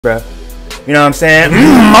bro. You know what I'm saying?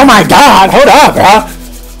 Oh my God, hold up, bro.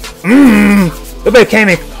 That boy came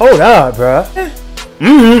in. Hold up, bro.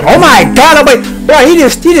 Oh my God, that boy, bro. He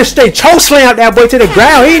just straight choke slammed that boy to the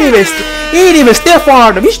ground. He ain't even stiff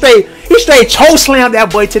armed him. He straight choke slammed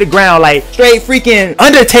that boy to the ground, like straight freaking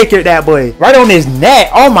Undertaker that boy, right on his neck.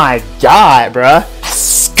 Oh my God, bro.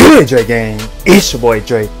 Good, Dre gang. It's your boy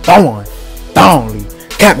Dre. Don't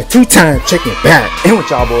got me 2 times. Check it back. And with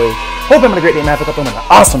y'all boys. Hope I'm having a great day, man. Hope I'm having an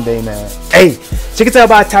awesome day, man. Hey, check it out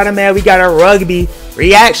about title, man. We got a rugby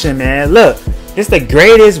reaction, man. Look, it's the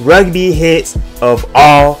greatest rugby hits of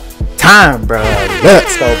all time, bro. Look,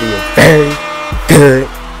 it's gonna be a very good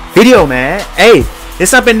video, man. Hey,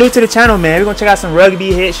 it's something new to the channel, man. We're gonna check out some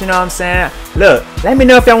rugby hits, you know what I'm saying? Look, let me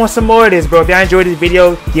know if y'all want some more of this, bro. If y'all enjoyed this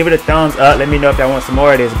video, give it a thumbs up. Let me know if y'all want some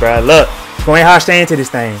more of this, bro. Look, let's go ahead and stay into this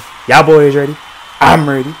thing. Y'all boys ready? I'm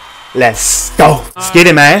ready. Let's go. Let's get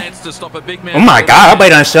it, man. Oh my God, I boy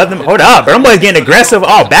done shoved them. Hold up, bro. I'm boy getting aggressive.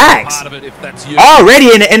 All backs.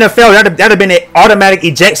 Already in the NFL, that'd have been an automatic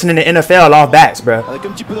ejection in the NFL. All backs, bro.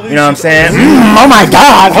 You know what I'm saying? Oh my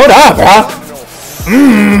God, hold up, bro.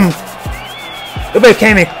 That boy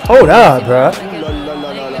came in. Hold up, bro.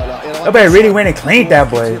 That boy really went and cleaned that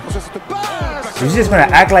boy. We just gonna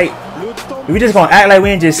act like we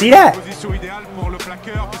didn't just see that.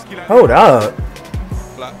 Hold up.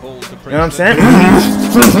 You know what I'm saying?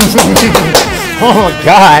 Oh my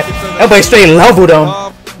God. That boy straight leveled him.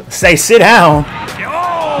 Say sit down.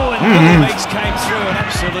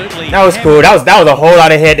 That was cool. That was a whole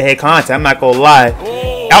lot of head-to-head contact. I'm not gonna lie.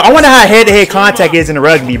 I wonder how head-to-head contact is in the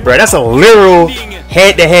rugby, bro. That's a literal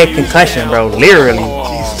head-to-head concussion, bro. Literally.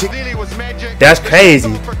 That's crazy.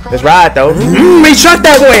 Let's ride though. He shot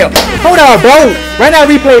that boy up. Hold on, bro. Right now,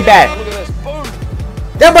 replay back.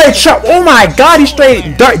 That boy shot. Oh my God, he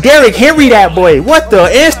straight Derrick Henry that boy. What the?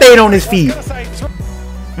 And stayed on his feet.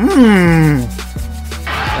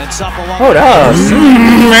 Hold up.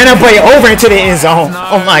 Ran that boy over into the end zone.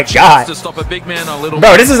 Oh my God.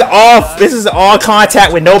 Bro, this is all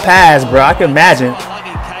contact with no pass, bro. I can imagine.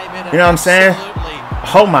 You know what I'm saying?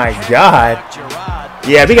 Oh my God.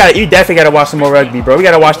 Yeah, you definitely gotta watch some more rugby, bro. We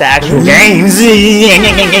gotta watch the actual games.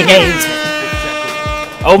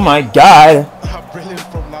 Oh my God.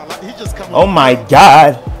 Oh my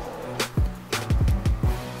God.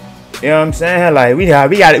 You know what I'm saying? Like we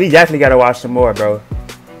definitely gotta watch some more, bro.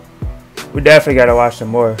 We definitely gotta watch some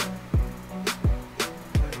more.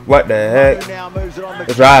 What the heck?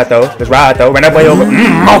 Let's ride though. Let's ride though. Run that boy over.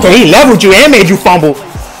 Okay, he leveled you and made you fumble.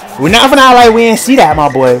 We're not like we didn't see that, my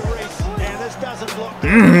boy.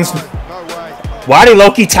 Why are they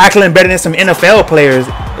low-key tackling better than some NFL players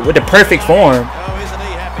with the perfect form?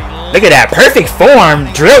 Look at that perfect form.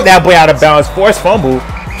 Drilled that boy out of bounds. Forced fumble.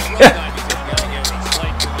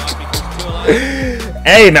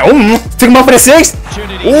 Hey man, took him up for the 6.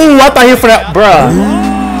 Ooh, I thought he was for that, bruh.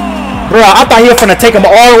 I thought he was gonna take him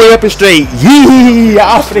all the way up and straight. Yee,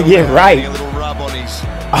 I was gonna get right.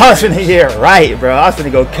 I was gonna get right, bro. I was gonna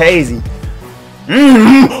go crazy.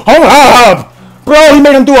 Hold up, bro. He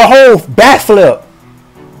made him do a whole backflip.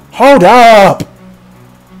 Hold up.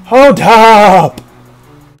 Hold up.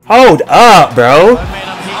 Hold up, bro.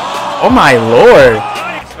 Oh my Lord.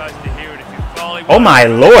 Oh my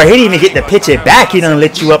Lord. He didn't even get to pitch it back. He done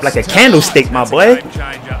lit you up like a candlestick, my boy.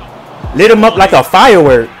 Lit him up like a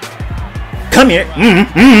firework. Come here.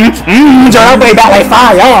 Draw way back like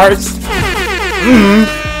 5 yards.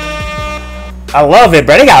 I love it,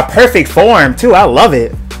 bro. They got perfect form too. I love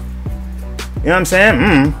it. You know what I'm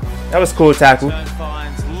saying? That was a cool tackle.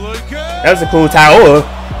 That was a cool tackle. Oh,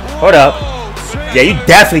 hold up. Yeah, you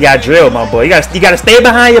definitely got drilled, my boy. You gotta stay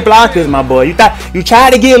behind your blockers, my boy. You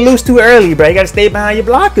tried to get loose too early, bro. You gotta stay behind your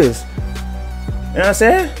blockers. You know what I'm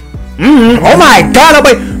saying? Oh my God,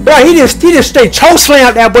 boy, bro, he just straight choke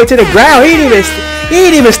slammed that boy to the ground. He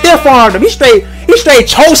ain't even stiff armed him. He straight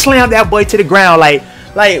choke slammed that boy to the ground, like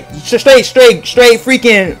straight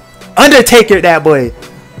freaking Undertaker that boy,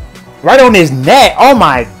 right on his neck. Oh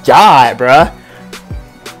my God, bro.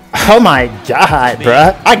 Oh my God,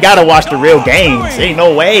 bruh. I gotta watch the real games. Ain't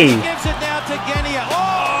no way.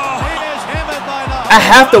 I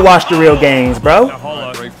have to watch the real games, bro.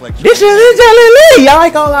 This is Jelly Liddy. Y'all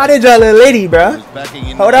ain't gonna lie, this Jelly Liddy, bro.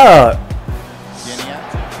 Hold up.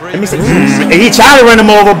 Let me see. He tried to run him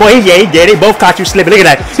over, boy. Yeah, he did. They both caught you slipping. Look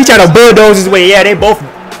at that. He tried to bulldoze his way. Yeah, they both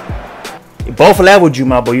leveled you,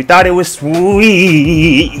 my boy. You thought it was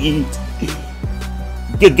sweet.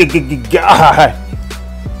 God.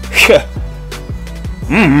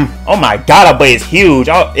 Oh my God, that boy is huge.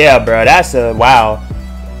 Oh yeah, bro, that's a wow.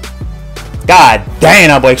 God dang,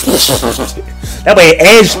 that boy. That boy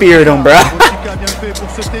edge speared him, bro.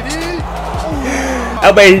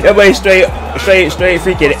 That boy straight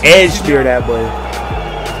freaking edge spear that boy.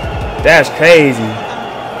 That's crazy.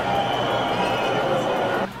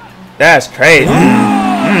 That's crazy.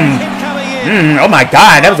 Oh my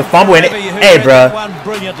God, that was a fumble in it. Hey, bro.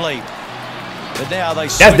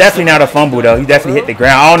 That's definitely not a fumble though. He definitely hit the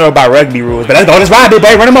ground. I don't know about rugby rules, but let's go. Let's ride, big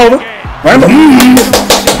boy. Run him over. Run him over.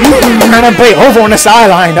 Run him over on the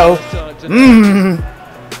sideline though.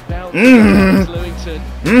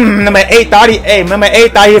 Number 8 thought he, hey, number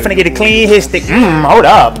 8 thought he was finna get a clean hit stick. Hold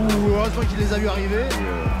up.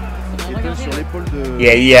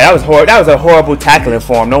 Yeah, that was horrible. That was a horrible tackling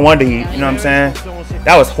for him. No wonder he, you know what I'm saying?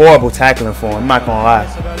 That was horrible tackling for him. I'm not gonna lie.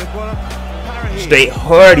 Straight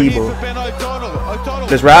horrible.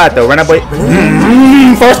 Let's ride though. Run up, boy.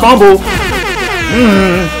 First fumble.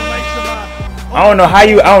 I don't know how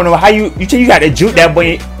you got to juke that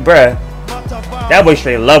boy, bruh. That boy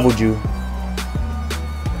straight leveled you.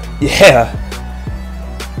 Yeah.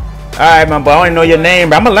 Alright, my boy. I don't know your name,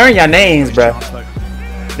 bro. I'm gonna learn your names, bro.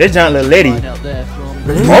 This junk little lady.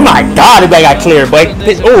 Oh my God, this guy got cleared, boy.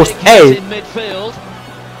 Oh, hey.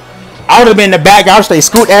 I would have been in the back. I would straight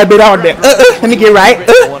scoot that bit out there. Let me get right.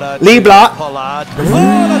 Lead block.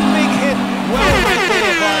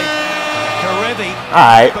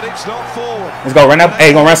 Alright. Let's go. Run up.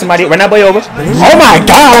 Hey, gonna run somebody. Run that boy over. Oh my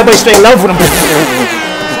God, that boy straight leveled him.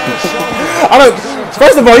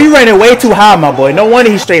 First of all, you running way too high, my boy. No wonder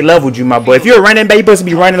he straight leveled you, my boy. If you're a running back, you're supposed to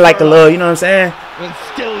be running like a little, you know what I'm saying?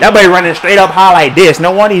 That boy running straight up high like this.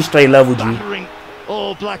 No wonder he straight leveled you.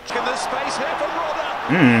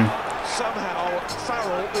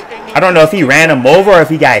 I don't know if he ran him over or if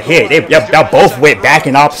he got hit. They both went back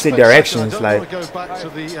in opposite directions. Like,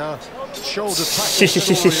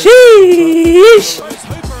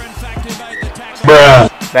 bruh.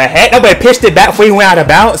 The heck? That boy pitched it back before he went out of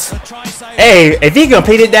bounds. Hey, if he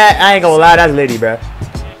completed that, I ain't gonna lie, that's litty, bro.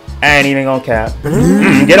 I ain't even gonna cap.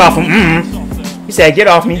 Get off him. He said, get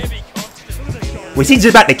off me. Was he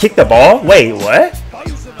just about to kick the ball? Wait, what?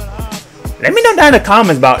 Let me know down in the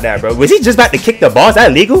comments about that, bro. Was he just about to kick the ball? Is that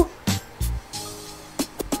illegal?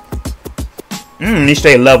 He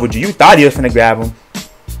straight leveled you. You thought he was finna grab him.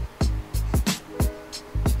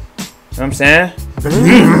 You know what I'm saying?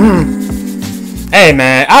 Hey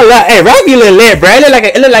man, hey, rugby look lit, bro.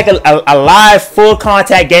 It look like a live full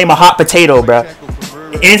contact game of hot potato, bro.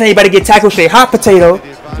 Anytime you better get tackled straight, hot potato.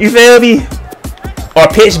 You feel me? Or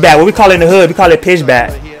pitch bat. What we call it in the hood, we call it pitch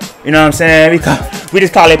bat. You know what I'm saying? We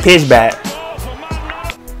just call it pitch bat.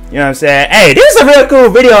 You know what I'm saying? Hey, this is a real cool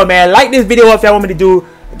video, man. Like this video if y'all want me to do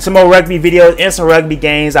some more rugby videos and some rugby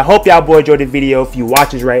games. I hope y'all boy enjoyed the video. If you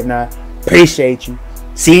watch this right now, appreciate you.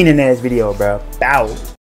 See you in the next video, bro. Bow.